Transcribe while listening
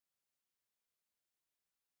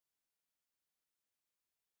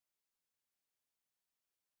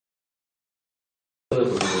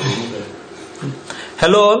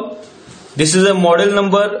Hello all, this is a model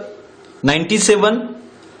number 97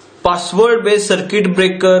 password based circuit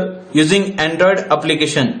breaker using Android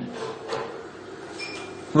application.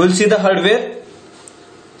 We'll see the hardware.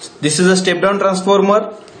 This is a step down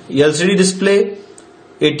transformer, LCD display,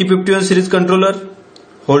 8051 series controller,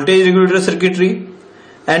 voltage regulator circuitry,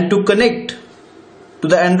 and to connect to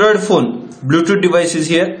the Android phone, Bluetooth device is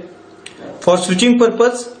here. For switching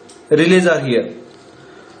purpose, relays are here.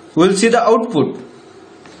 We'll see the output.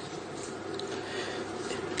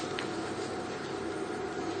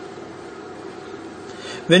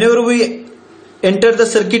 Whenever we enter the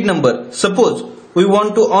circuit number, suppose we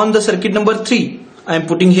want to on the circuit number 3, I am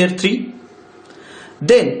putting here 3.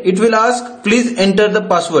 Then it will ask please enter the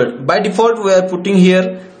password. By default we are putting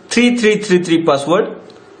here 3333 password.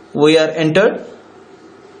 We are entered.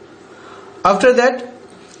 After that,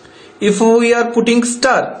 if we are putting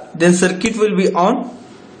star, then circuit will be on.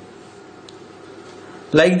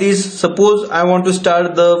 Like this, suppose I want to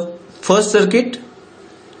start the first circuit.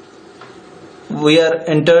 We are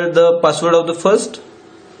entered the password of the first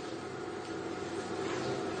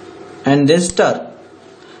and then star.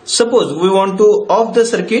 Suppose we want to off the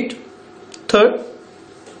circuit, third,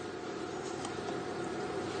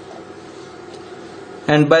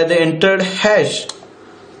 and by the entered hash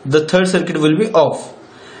the third circuit will be off.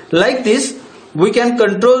 Like this we can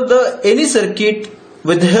control the any circuit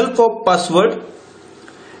with the help of password,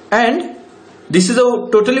 and this is a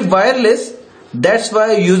totally wireless. That's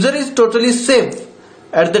why user is totally safe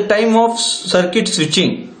at the time of circuit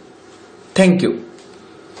switching. Thank you.